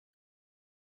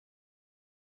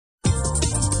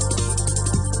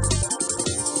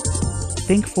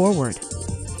Think forward.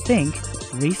 Think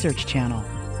Research Channel.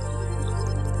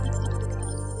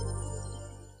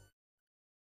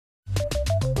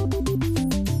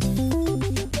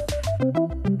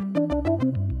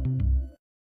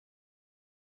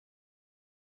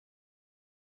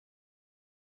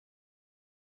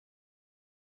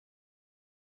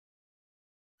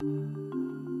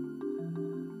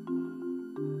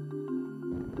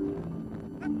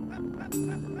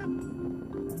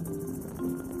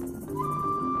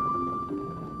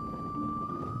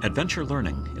 Adventure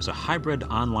learning is a hybrid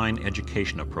online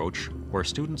education approach where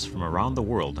students from around the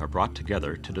world are brought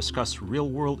together to discuss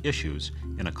real-world issues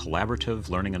in a collaborative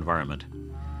learning environment.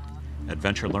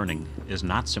 Adventure learning is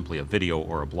not simply a video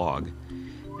or a blog.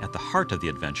 At the heart of the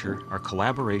adventure are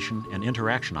collaboration and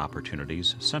interaction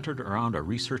opportunities centered around a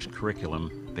research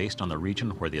curriculum based on the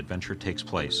region where the adventure takes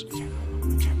place.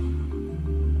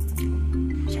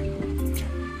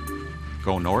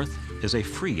 GoNorth is a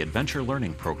free adventure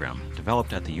learning program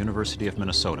developed at the University of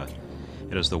Minnesota.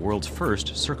 It is the world's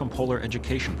first circumpolar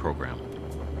education program.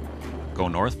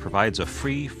 GoNorth provides a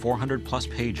free 400-plus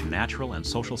page natural and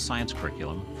social science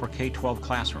curriculum for K-12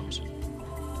 classrooms.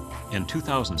 In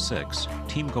 2006,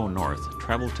 Team GoNorth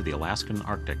traveled to the Alaskan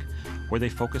Arctic, where they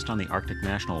focused on the Arctic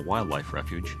National Wildlife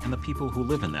Refuge and the people who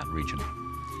live in that region.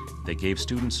 They gave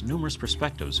students numerous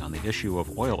perspectives on the issue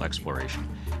of oil exploration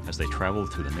as they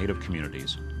traveled through the native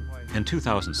communities. In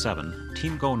 2007,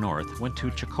 Team GoNorth went to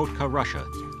Chukotka, Russia,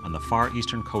 on the far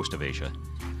eastern coast of Asia.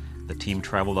 The team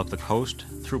traveled up the coast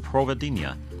through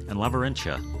Provodnia and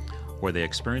Laverentia, where they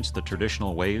experienced the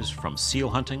traditional ways from seal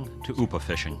hunting to upa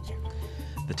fishing.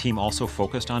 The team also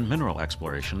focused on mineral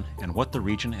exploration and what the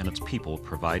region and its people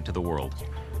provide to the world.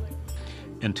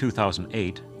 In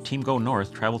 2008, Team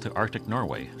GoNorth traveled to Arctic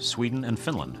Norway, Sweden, and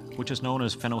Finland, which is known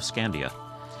as Fennoscandia.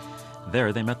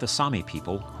 There they met the Sami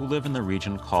people who live in the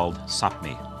region called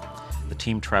Sapmi. The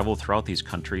team traveled throughout these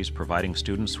countries providing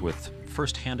students with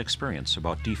first-hand experience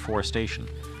about deforestation,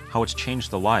 how it's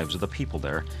changed the lives of the people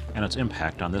there, and its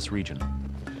impact on this region.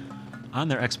 On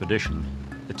their expedition,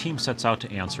 the team sets out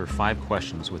to answer 5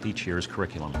 questions with each year's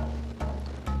curriculum.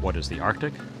 What is the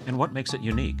Arctic, and what makes it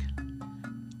unique?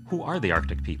 Who are the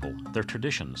Arctic people, their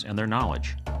traditions, and their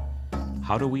knowledge?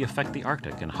 How do we affect the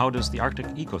Arctic, and how does the Arctic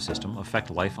ecosystem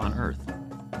affect life on Earth?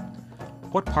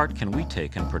 What part can we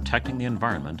take in protecting the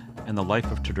environment and the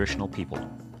life of traditional people?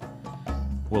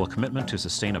 Will a commitment to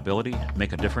sustainability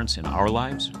make a difference in our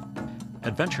lives?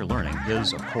 Adventure learning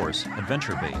is, of course,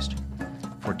 adventure-based.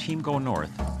 For Team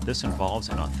GoNorth, this involves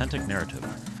an authentic narrative,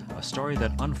 a story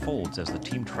that unfolds as the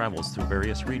team travels through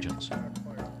various regions.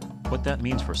 What that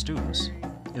means for students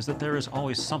is that there is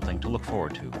always something to look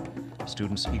forward to.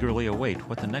 Students eagerly await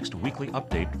what the next weekly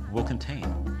update will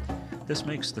contain. This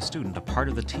makes the student a part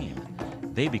of the team.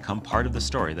 They become part of the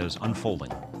story that is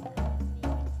unfolding.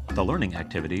 The learning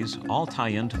activities all tie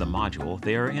into the module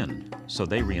they are in, so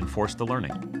they reinforce the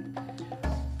learning.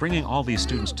 Bringing all these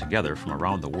students together from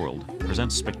around the world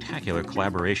presents spectacular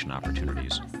collaboration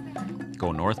opportunities.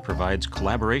 GoNorth provides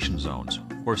collaboration zones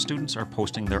where students are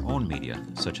posting their own media,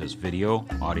 such as video,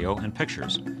 audio, and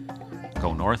pictures.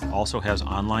 GoNorth also has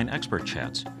online expert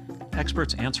chats.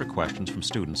 Experts answer questions from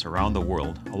students around the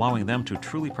world, allowing them to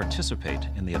truly participate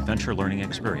in the adventure learning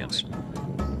experience.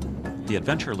 The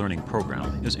adventure learning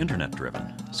program is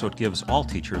internet-driven, so it gives all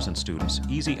teachers and students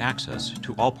easy access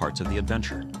to all parts of the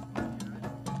adventure.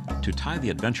 To tie the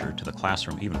adventure to the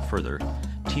classroom even further,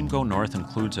 Team GoNorth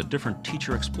includes a different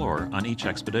teacher explorer on each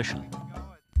expedition.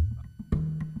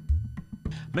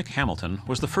 Mick Hamilton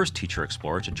was the first teacher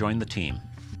explorer to join the team.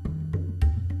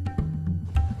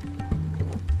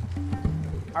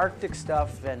 Arctic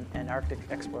stuff and Arctic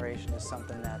exploration is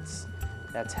something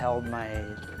that's held my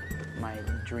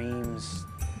dreams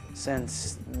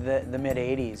since the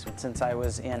mid-'80s, since I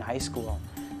was in high school.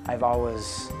 I've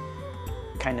always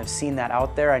kind of seen that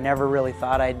out there. I never really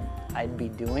thought I'd be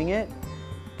doing it,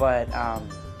 but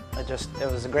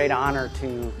it was a great honor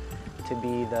to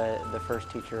be the first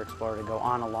teacher explorer to go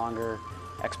on a longer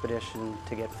expedition,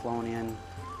 to get flown in,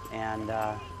 and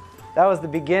that was the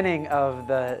beginning of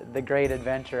the great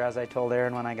adventure. As I told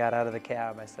Aaron when I got out of the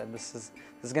cab, I said, this is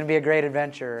going to be a great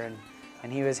adventure,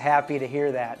 and he was happy to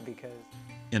hear that. Because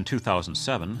in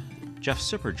 2007, Jeff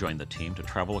Sipper joined the team to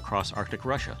travel across Arctic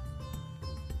Russia.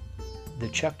 The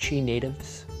Chukchi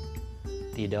natives,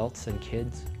 the adults and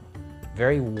kids,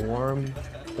 very warm,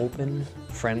 open,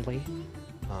 friendly,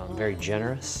 very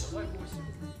generous.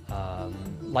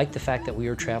 Liked the fact that we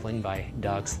were traveling by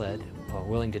dog sled,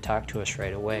 willing to talk to us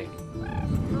right away.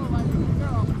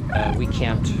 We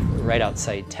camped right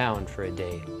outside town for a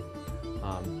day.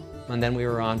 And then we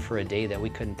were on for a day that we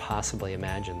couldn't possibly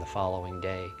imagine the following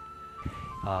day.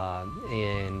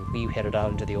 And we headed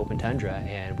out into the open tundra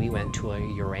and we went to a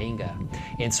Uranga.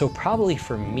 And so probably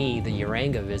for me, the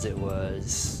Uranga visit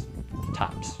was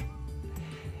tops.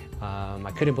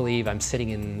 I couldn't believe I'm sitting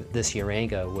in this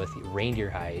Uranga with reindeer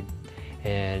hide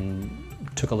and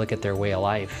took a look at their way of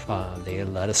life. They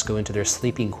let us go into their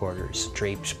sleeping quarters,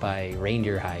 draped by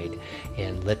reindeer hide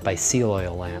and lit by seal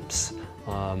oil lamps.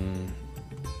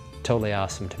 Totally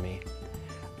awesome to me.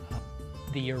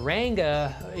 The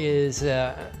Uranga is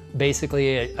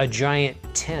basically a giant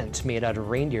tent made out of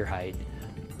reindeer hide.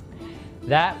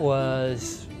 That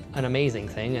was an amazing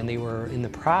thing, and they were in the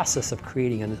process of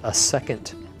creating a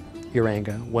second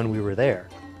Uranga when we were there.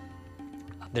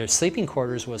 Their sleeping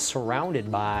quarters was surrounded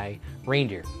by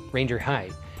reindeer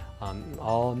hide.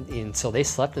 And so they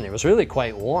slept in there. It was really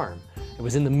quite warm. It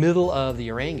was in the middle of the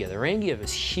Uranga. The Uranga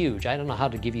was huge. I don't know how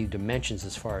to give you dimensions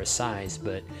as far as size,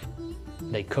 but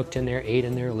they cooked in there, ate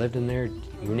in there, lived in there,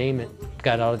 you name it,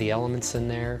 got out of the elements in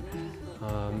there,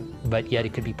 but yet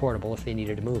it could be portable if they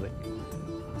needed to move it.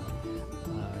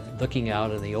 Looking out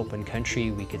in the open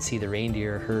country, we could see the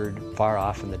reindeer herd far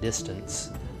off in the distance,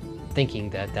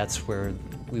 thinking that that's where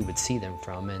we would see them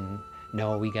from, and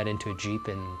no, we got into a Jeep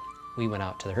and we went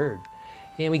out to the herd.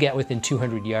 And we got within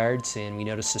 200 yards and we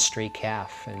noticed a stray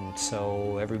calf, and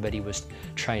so everybody was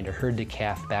trying to herd the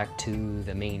calf back to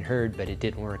the main herd, but it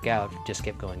didn't work out, it just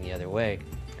kept going the other way.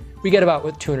 We got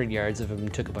about 200 yards of them,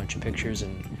 took a bunch of pictures,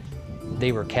 and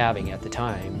they were calving at the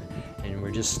time, and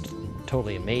we're just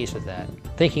totally amazed with that.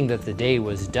 Thinking that the day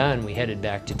was done, we headed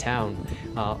back to town.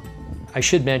 I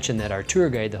should mention that our tour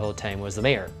guide the whole time was the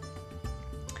mayor.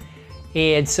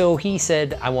 And so he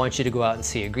said, I want you to go out and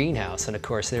see a greenhouse. And of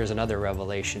course, there's another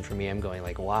revelation for me. I'm going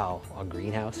like, wow, a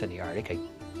greenhouse in the Arctic?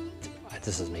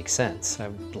 This doesn't make sense.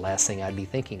 The last thing I'd be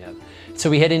thinking of. So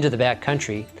we head into the back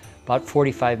country, about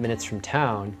 45 minutes from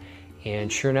town,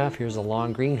 and sure enough, here's a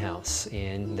long greenhouse,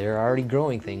 and they're already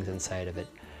growing things inside of it.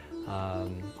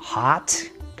 Hot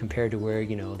compared to where,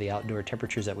 you know, the outdoor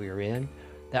temperatures that we were in.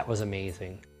 That was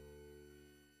amazing.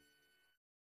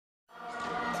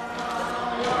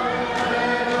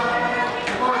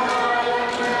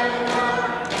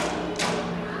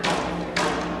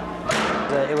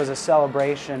 It was a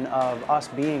celebration of us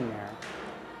being there.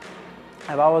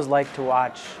 I've always liked to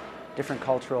watch different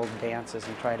cultural dances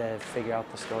and try to figure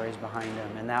out the stories behind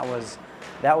them, and that was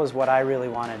what I really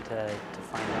wanted to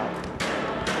find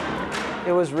out.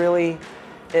 It was really,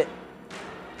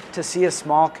 to see a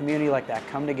small community like that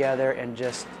come together and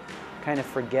just kind of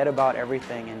forget about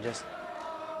everything, and just,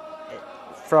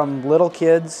 from little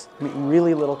kids, I mean,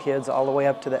 really little kids, all the way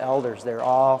up to the elders, they're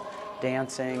all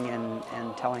dancing and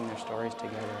telling their stories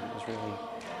together. It was really,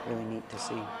 really neat to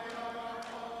see.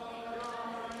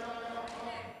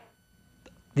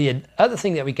 The other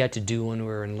thing that we got to do when we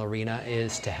were in Lorena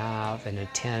is to have and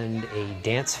attend a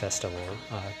dance festival,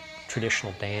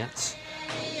 traditional dance.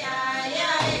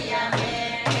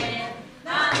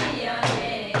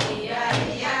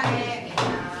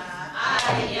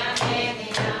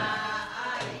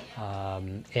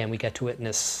 And we got to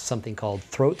witness something called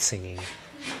throat singing.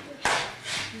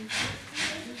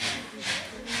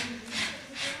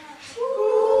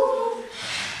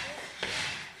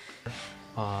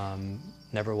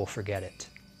 Never will forget it.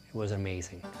 It was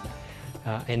amazing.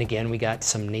 And again, we got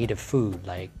some native food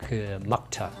like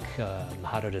muktuk.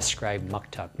 How to describe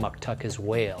muktuk? Muktuk is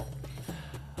whale.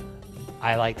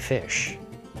 I like fish.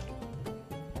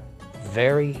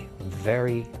 Very,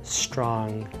 very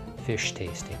strong fish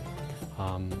tasting.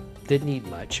 Didn't eat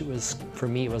much. It was, for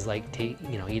me, it was like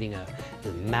eating a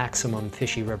maximum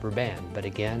fishy rubber band. But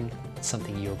again,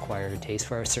 something you acquire a taste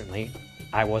for. Certainly,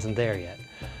 I wasn't there yet.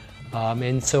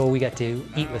 And so we got to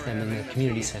eat with them in the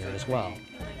community center as well.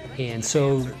 And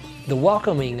so the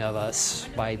welcoming of us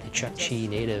by the Chukchi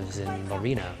natives in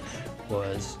Lorena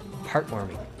was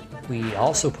heartwarming. We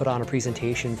also put on a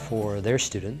presentation for their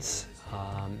students.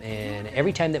 And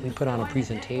every time that we put on a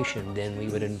presentation, then we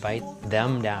would invite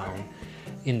them down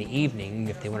in the evening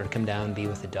if they wanted to come down and be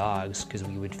with the dogs, because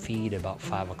we would feed about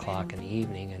 5 o'clock in the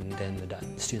evening, and then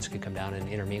the students could come down and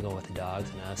intermingle with the dogs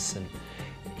and us. And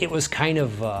it was kind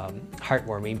of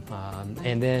heartwarming.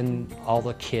 And then all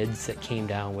the kids that came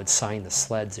down would sign the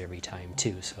sleds every time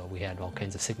too, so we had all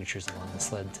kinds of signatures along the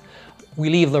sleds. We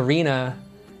leave Lorena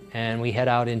and we head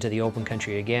out into the open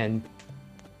country again,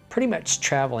 pretty much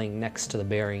traveling next to the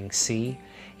Bering Sea.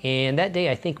 And that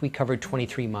day I think we covered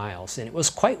 23 miles, and it was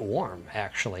quite warm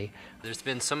actually. There's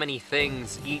been so many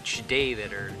things each day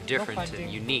that are different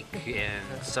and unique, and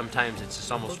sometimes it's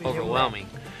just almost overwhelming.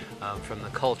 from the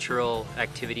cultural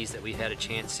activities that we've had a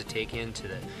chance to take in, to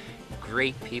the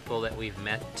great people that we've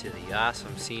met, to the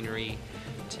awesome scenery,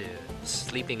 to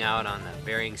sleeping out on the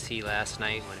Bering Sea last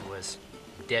night when it was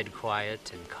dead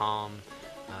quiet and calm.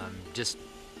 Just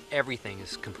everything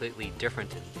is completely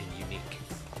different and unique.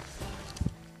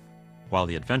 While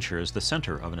the adventure is the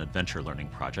center of an adventure learning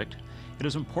project, it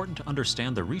is important to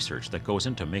understand the research that goes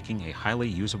into making a highly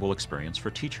usable experience for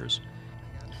teachers.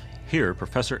 Here,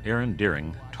 Professor Aaron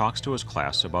Doering talks to his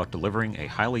class about delivering a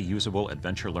highly usable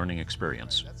adventure learning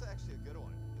experience. That's actually a good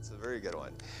one. It's a very good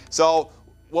one. So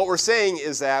what we're saying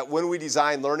is that when we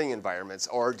design learning environments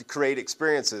or to create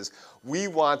experiences, we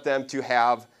want them to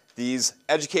have these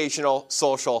educational,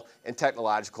 social, and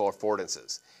technological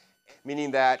affordances.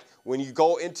 Meaning that when you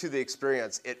go into the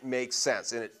experience, it makes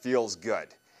sense and it feels good.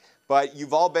 But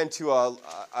you've all been to a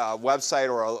website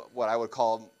or what I would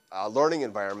call a learning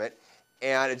environment,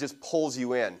 and it just pulls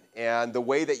you in. And the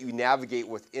way that you navigate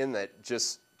within it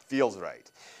just feels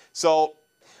right. So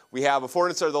we have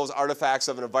affordances are those artifacts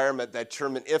of an environment that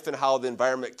determine if and how the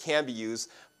environment can be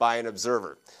used by an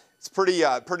observer. It's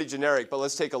pretty generic, but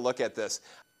let's take a look at this.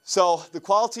 So the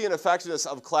quality and effectiveness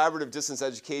of collaborative distance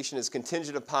education is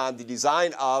contingent upon the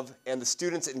design of and the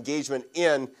student's engagement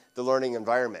in the learning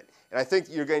environment. And I think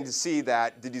you're going to see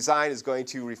that the design is going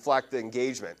to reflect the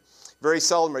engagement. Very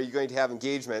seldom are you going to have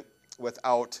engagement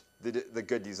without the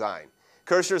good design.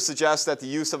 Kirshner suggests that the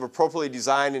use of appropriately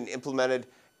designed and implemented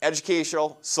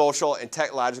educational, social, and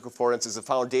technological affordances is a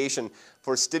foundation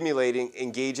for stimulating,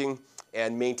 engaging,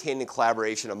 and maintaining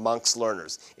collaboration amongst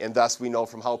learners. And thus we know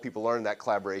from how people learn that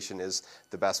collaboration is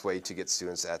the best way to get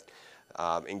students that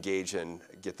engage and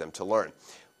get them to learn.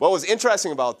 What was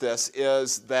interesting about this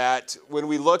is that when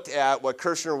we looked at what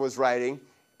Kirshner was writing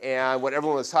and what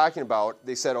everyone was talking about,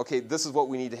 they said, okay, this is what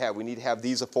we need to have. We need to have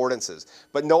these affordances.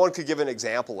 But no one could give an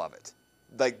example of it.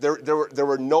 Like there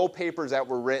were no papers that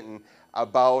were written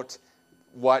about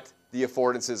what the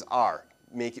affordances are.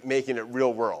 Making it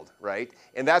real world, right?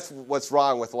 And that's what's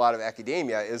wrong with a lot of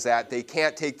academia, is that they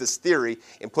can't take this theory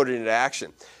and put it into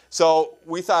action. So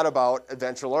we thought about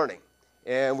adventure learning,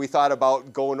 and we thought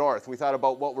about GoNorth. We thought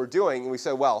about what we're doing, and we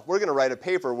said, well, we're going to write a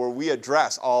paper where we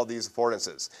address all these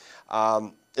affordances.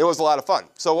 It was a lot of fun.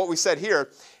 So what we said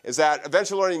here is that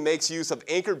adventure learning makes use of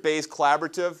anchor-based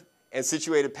collaborative and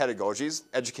situated pedagogies,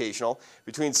 educational,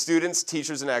 between students,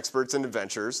 teachers, and experts and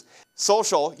adventurers.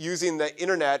 Social, using the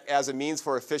internet as a means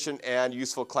for efficient and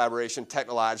useful collaboration.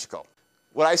 Technological.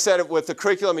 What I said with the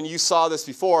curriculum, and you saw this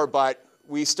before, but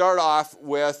we start off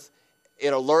with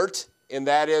an alert, and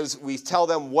that is we tell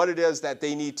them what it is that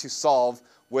they need to solve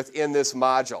within this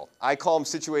module. I call them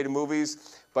situated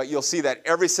movies, but you'll see that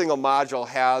every single module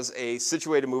has a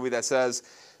situated movie that says,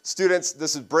 students,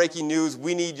 this is breaking news.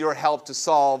 We need your help to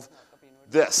solve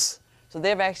this. So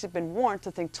they've actually been warned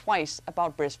to think twice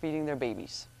about breastfeeding their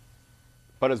babies.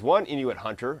 But as one Inuit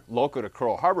hunter, local to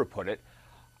Coral Harbor, put it,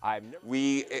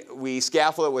 we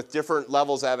scaffold it with different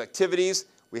levels of activities.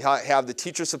 We have the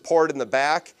teacher support in the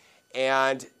back,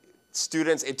 and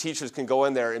students and teachers can go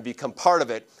in there and become part of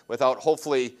it without,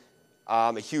 hopefully,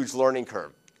 a huge learning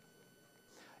curve.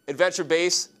 Adventure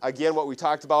base, again, what we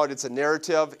talked about, it's a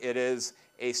narrative. It is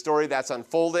a story that's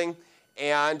unfolding,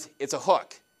 and it's a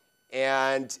hook.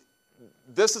 And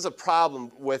this is a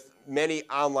problem with many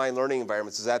online learning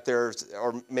environments, is that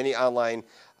or many online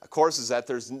courses, that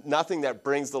there's nothing that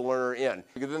brings the learner in.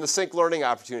 Then the sync learning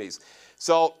opportunities.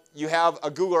 So you have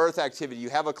a Google Earth activity, you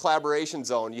have a collaboration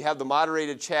zone, you have the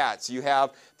moderated chats, you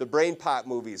have the brain pot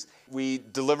movies. We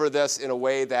deliver this in a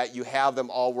way that you have them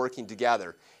all working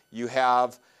together. You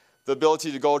have the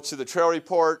ability to go to the trail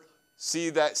report, see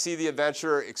the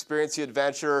adventure, experience the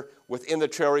adventure. Within the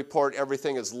trail report,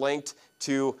 everything is linked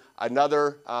to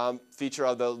another feature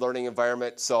of the learning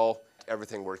environment, so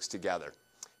everything works together.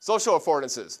 Social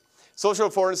affordances. Social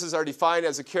affordances are defined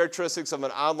as the characteristics of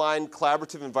an online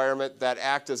collaborative environment that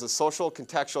act as a social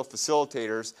contextual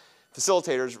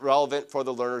facilitators relevant for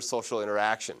the learner's social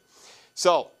interaction.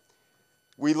 So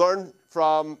we learned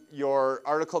from your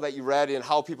article that you read in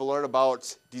How People Learn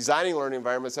about designing learning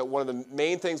environments that one of the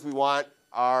main things we want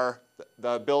are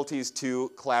the abilities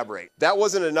to collaborate. That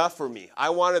wasn't enough for me. I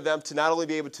wanted them to not only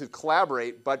be able to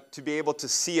collaborate, but to be able to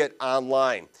see it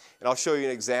online. And I'll show you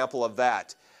an example of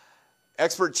that.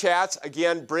 Expert chats,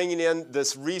 again, bringing in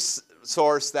this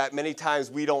resource that many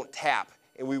times we don't tap.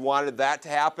 And we wanted that to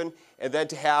happen, and then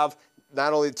to have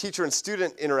not only teacher and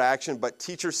student interaction, but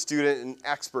teacher, student, and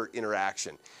expert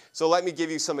interaction. So let me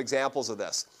give you some examples of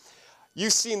this.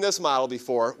 You've seen this model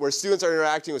before, where students are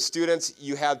interacting with students.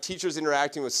 You have teachers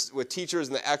interacting with teachers,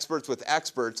 and the experts with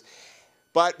experts.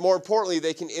 But more importantly,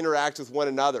 they can interact with one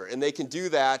another, and they can do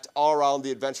that all around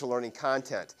the adventure learning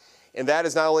content. And that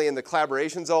is not only in the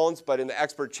collaboration zones, but in the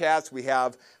expert chats. We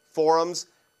have forums,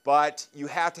 but you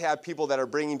have to have people that are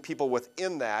bringing people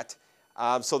within that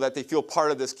so that they feel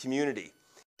part of this community.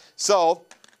 So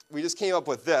we just came up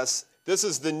with this. This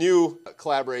is the new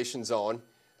collaboration zone.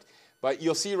 But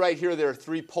you'll see right here there are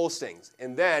 3 postings.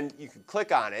 And then you can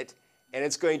click on it, and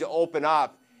it's going to open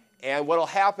up. And what will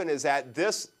happen is that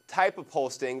this type of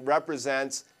posting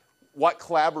represents what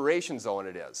collaboration zone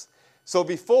it is. So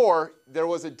before, there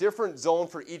was a different zone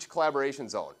for each collaboration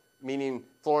zone, meaning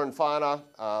flora and fauna,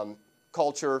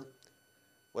 culture,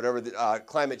 whatever,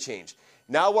 climate change.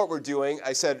 Now what we're doing,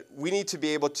 I said, we need to be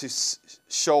able to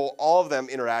show all of them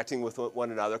interacting with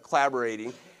one another,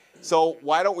 collaborating. So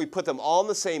why don't we put them all on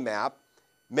the same map,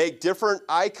 make different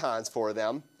icons for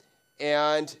them,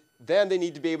 and then they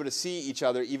need to be able to see each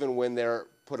other even when they're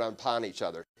put upon each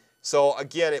other. So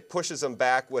again, it pushes them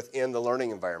back within the learning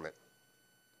environment.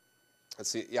 Let's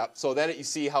see, yeah. So then you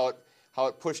see how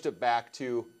it pushed it back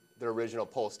to the original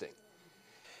posting.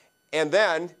 And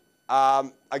then,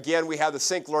 again, we have the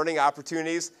sync learning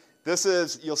opportunities. This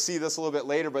is, you'll see this a little bit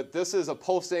later, but this is a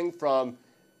posting from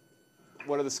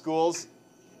one of the schools.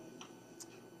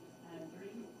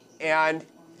 And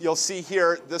you'll see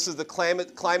here, this is the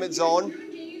climate zone.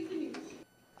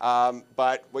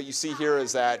 But what you see here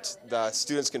is that the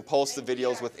students can post the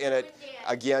videos within it,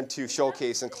 again, to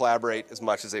showcase and collaborate as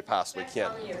much as they possibly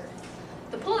can.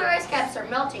 The polar ice caps are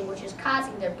melting, which is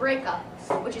causing their breakup,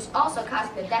 which is also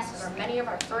causing the deaths of many of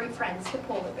our furry friends, the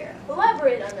polar bear.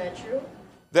 Elaborate on that, Drew.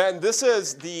 Then this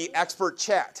is the expert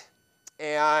chat.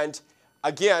 And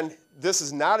again, this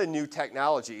is not a new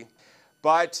technology,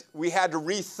 but we had to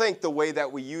rethink the way that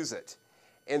we use it.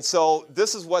 And so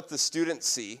this is what the students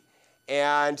see.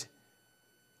 And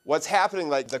what's happening,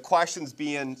 like the questions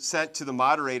being sent to the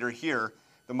moderator here,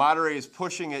 the moderator is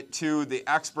pushing it to the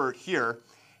expert here,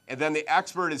 and then the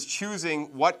expert is choosing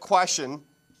what question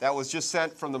that was just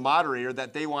sent from the moderator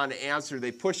that they want to answer.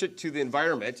 They push it to the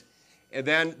environment, and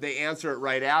then they answer it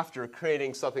right after,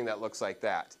 creating something that looks like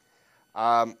that.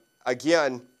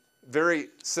 Again, very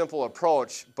simple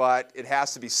approach, but it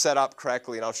has to be set up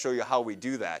correctly, and I'll show you how we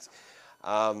do that.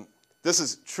 This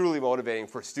is truly motivating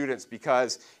for students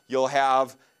because you'll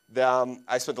have them,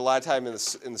 I spent a lot of time in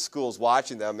the schools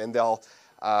watching them, and they'll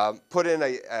put in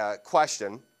a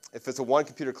question. If it's a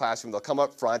one-computer classroom, they'll come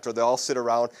up front, or they'll all sit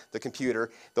around the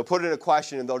computer. They'll put in a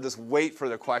question, and they'll just wait for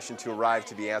the question to arrive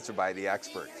to be answered by the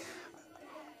expert.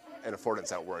 In affordance,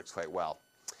 that works quite well.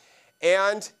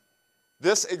 And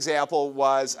this example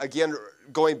was, again,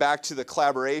 going back to the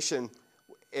collaboration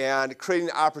and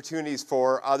creating opportunities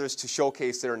for others to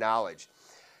showcase their knowledge.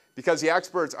 Because the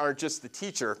experts aren't just the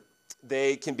teacher,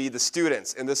 they can be the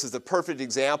students. And this is the perfect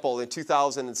example. In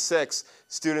 2006,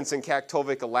 students in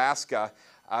Kaktovik, Alaska,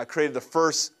 created the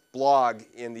first blog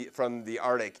from the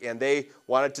Arctic. And they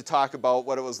wanted to talk about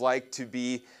what it was like to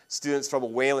be students from a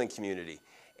whaling community.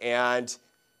 And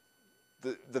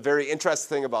the very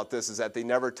interesting thing about this is that they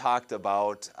never talked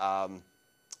about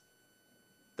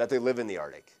that they live in the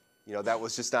Arctic. You know, that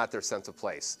was just not their sense of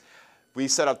place. We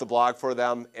set up the blog for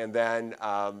them, and then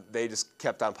they just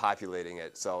kept on populating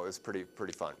it. So it was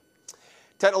pretty fun.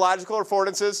 Technological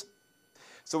affordances.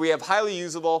 So we have highly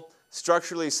usable,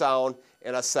 structurally sound,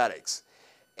 and aesthetics.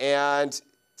 And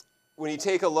when you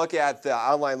take a look at the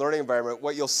online learning environment,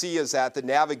 what you'll see is that the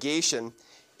navigation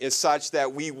is such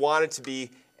that we want it to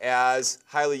be as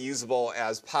highly usable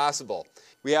as possible.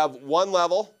 We have one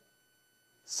level,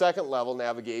 second level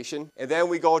navigation, and then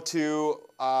we go to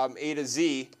A to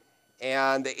Z,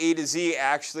 and the A to Z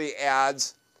actually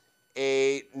adds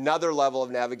another level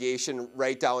of navigation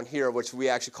right down here, which we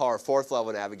actually call our fourth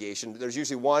level navigation. There's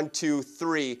usually 1, 2,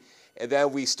 3, and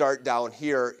then we start down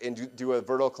here and do a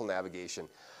vertical navigation.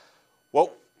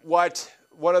 What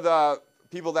one of the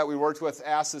people that we worked with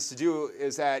asked us to do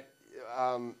is that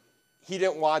he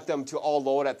didn't want them to all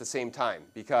load at the same time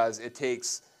because it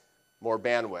takes more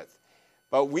bandwidth.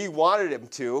 But we wanted him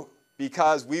to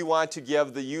because we want to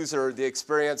give the user the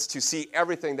experience to see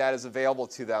everything that is available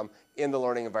to them in the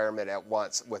learning environment at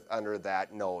once under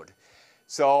that node.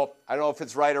 So I don't know if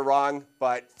it's right or wrong,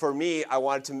 but for me,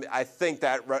 I think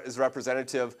that is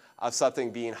representative of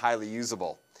something being highly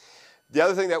usable. The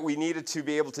other thing that we needed to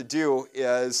be able to do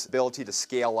is ability to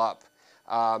scale up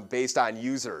based on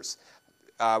users.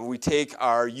 We take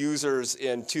our users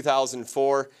in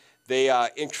 2004, they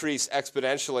increased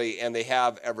exponentially, and they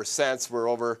have ever since. We're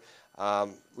over,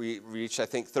 we reached, I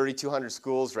think, 3,200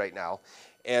 schools right now.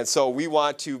 And so we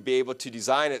want to be able to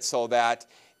design it so that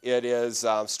it is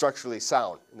structurally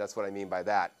sound, and that's what I mean by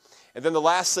that. And then the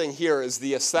last thing here is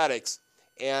the aesthetics.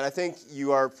 And I think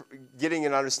you are getting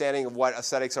an understanding of what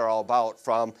aesthetics are all about,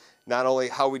 from not only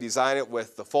how we design it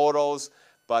with the photos,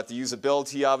 but the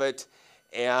usability of it.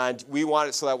 And we want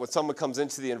it so that when someone comes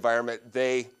into the environment,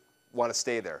 they want to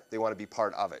stay there. They want to be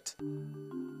part of it.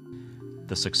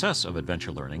 The success of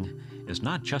adventure learning is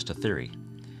not just a theory.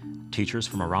 Teachers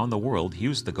from around the world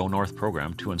use the GoNorth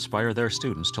program to inspire their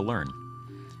students to learn.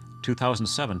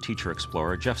 2007 Teacher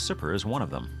Explorer Jeff Sipper is one of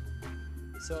them.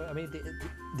 So, I mean,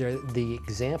 the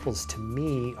examples to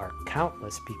me are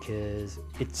countless, because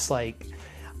it's like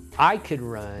I could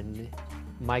run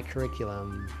my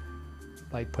curriculum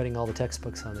by putting all the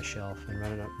textbooks on the shelf and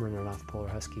running off Polar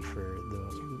Husky for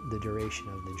the duration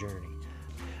of the journey.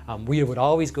 We would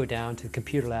always go down to the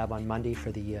computer lab on Monday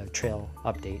for the trail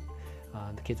update.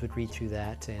 The kids would read through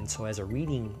that, and so as a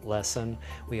reading lesson,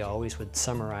 we always would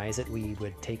summarize it. We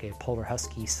would take a Polar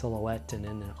Husky silhouette, and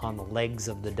then on the legs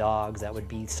of the dogs, that would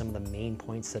be some of the main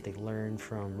points that they learned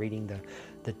from reading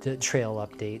the trail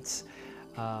updates.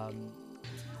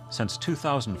 Since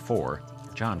 2004,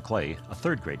 John Clay, a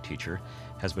third grade teacher,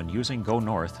 has been using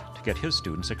GoNorth to get his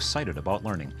students excited about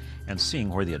learning and seeing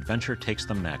where the adventure takes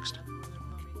them next.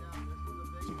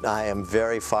 I am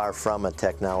very far from a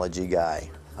technology guy.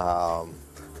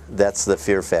 That's the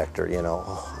fear factor, you know.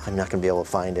 Oh, I'm not going to be able to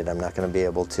find it. I'm not going to be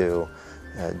able to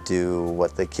do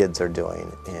what the kids are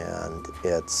doing. And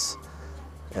it's,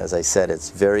 as I said, it's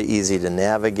very easy to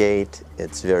navigate.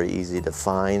 It's very easy to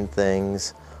find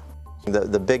things.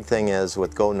 The big thing is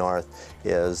with GoNorth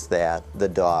is that the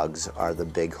dogs are the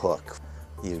big hook.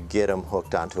 You get them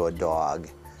hooked onto a dog,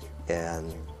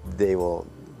 and they'll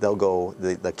go.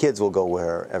 The kids will go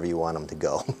wherever you want them to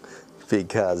go.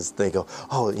 Because they go,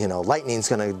 oh, you know, Lightning's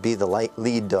going to be the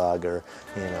lead dog, or,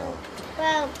 you know.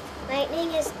 Well, Lightning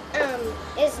is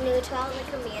new to all the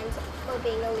commands for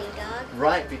being a lead dog.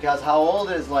 Right, because how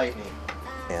old is Lightning?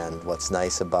 And what's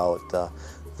nice about the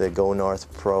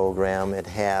GoNorth program, it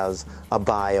has a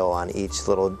bio on each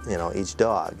little, you know, each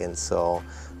dog, and so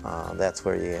that's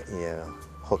where you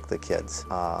hook the kids.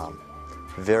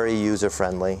 Very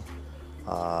user-friendly.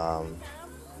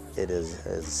 It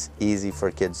is easy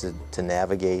for kids to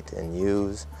navigate and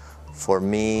use. For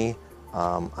me,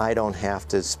 I don't have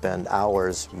to spend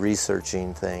hours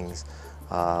researching things,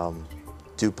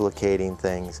 duplicating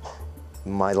things.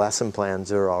 My lesson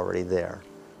plans are already there.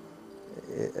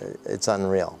 It's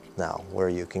unreal now where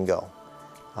you can go.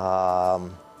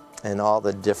 And all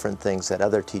the different things that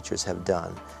other teachers have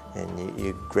done, and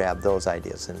you grab those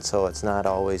ideas. And so it's not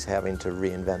always having to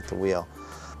reinvent the wheel.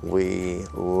 We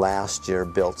last year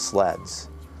built sleds.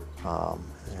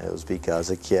 It was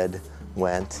because a kid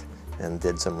went and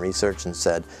did some research and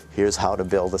said, here's how to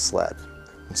build a sled.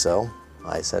 And so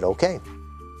I said, okay.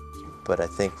 But I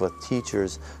think with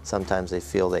teachers, sometimes they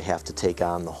feel they have to take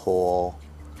on the whole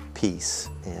piece.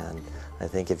 And I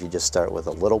think if you just start with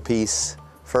a little piece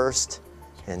first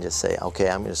and just say,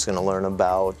 okay, I'm just going to learn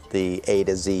about the A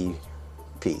to Z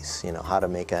piece, you know, how to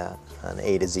make an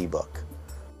A to Z book.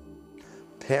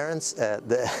 Parents,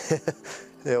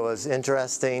 it was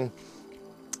interesting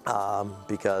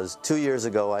because 2 years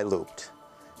ago I looped.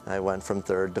 I went from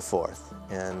 3rd to 4th,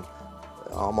 and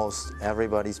almost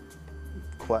everybody's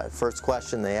first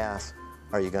question they asked,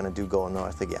 are you going to do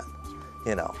GoNorth again?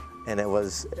 You know, and it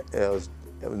was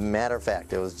matter of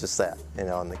fact, it was just that, you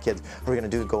know, and the kids, are we going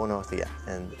to do GoNorth again?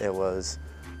 And it was,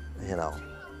 you know,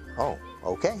 oh,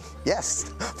 okay,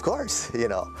 yes, of course, you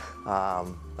know.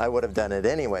 I would have done it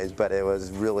anyways, but it was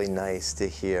really nice to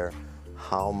hear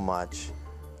how much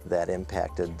that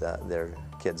impacted their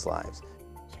kids' lives.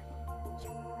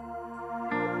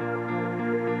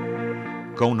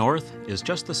 GoNorth is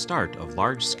just the start of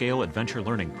large-scale adventure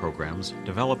learning programs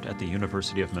developed at the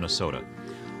University of Minnesota.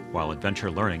 While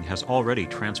adventure learning has already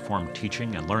transformed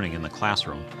teaching and learning in the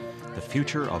classroom, the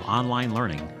future of online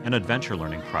learning and adventure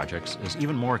learning projects is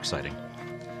even more exciting.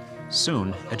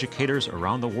 Soon, educators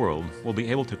around the world will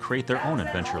be able to create their own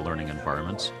adventure learning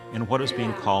environments in what is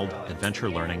being called Adventure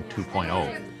Learning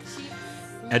 2.0.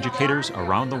 Educators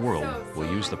around the world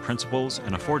will use the principles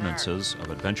and affordances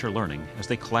of adventure learning as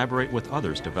they collaborate with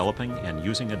others developing and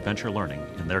using adventure learning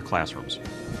in their classrooms.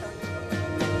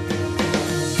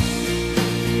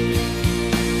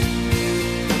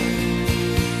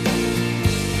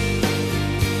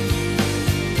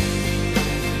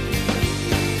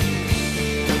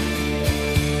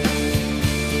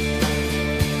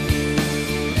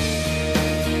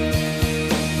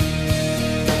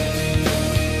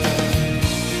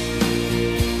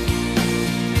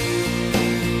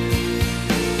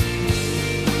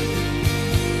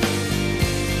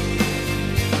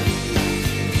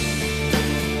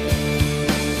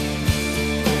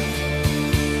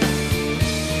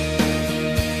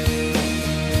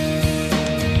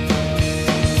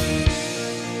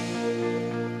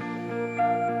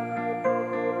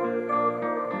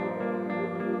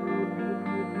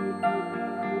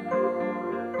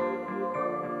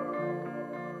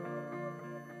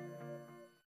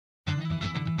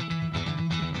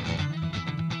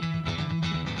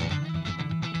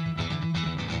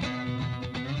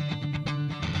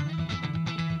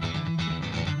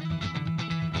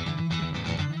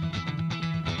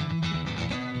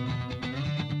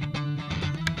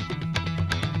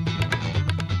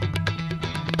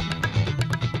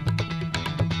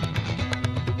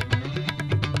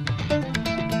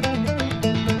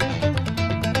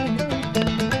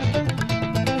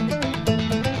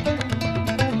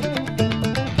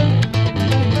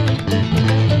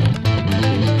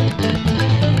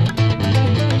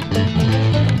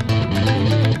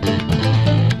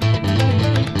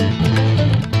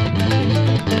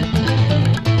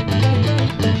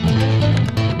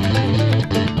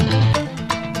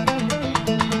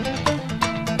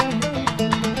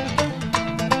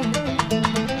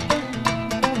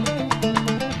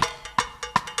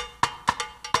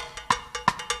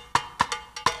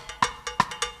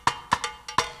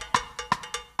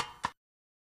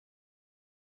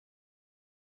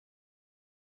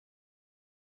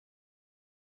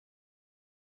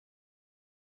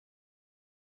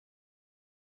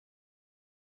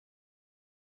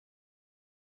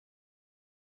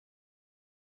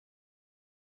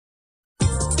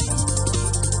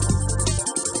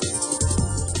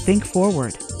 Think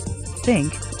forward.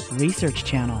 Think Research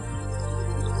Channel.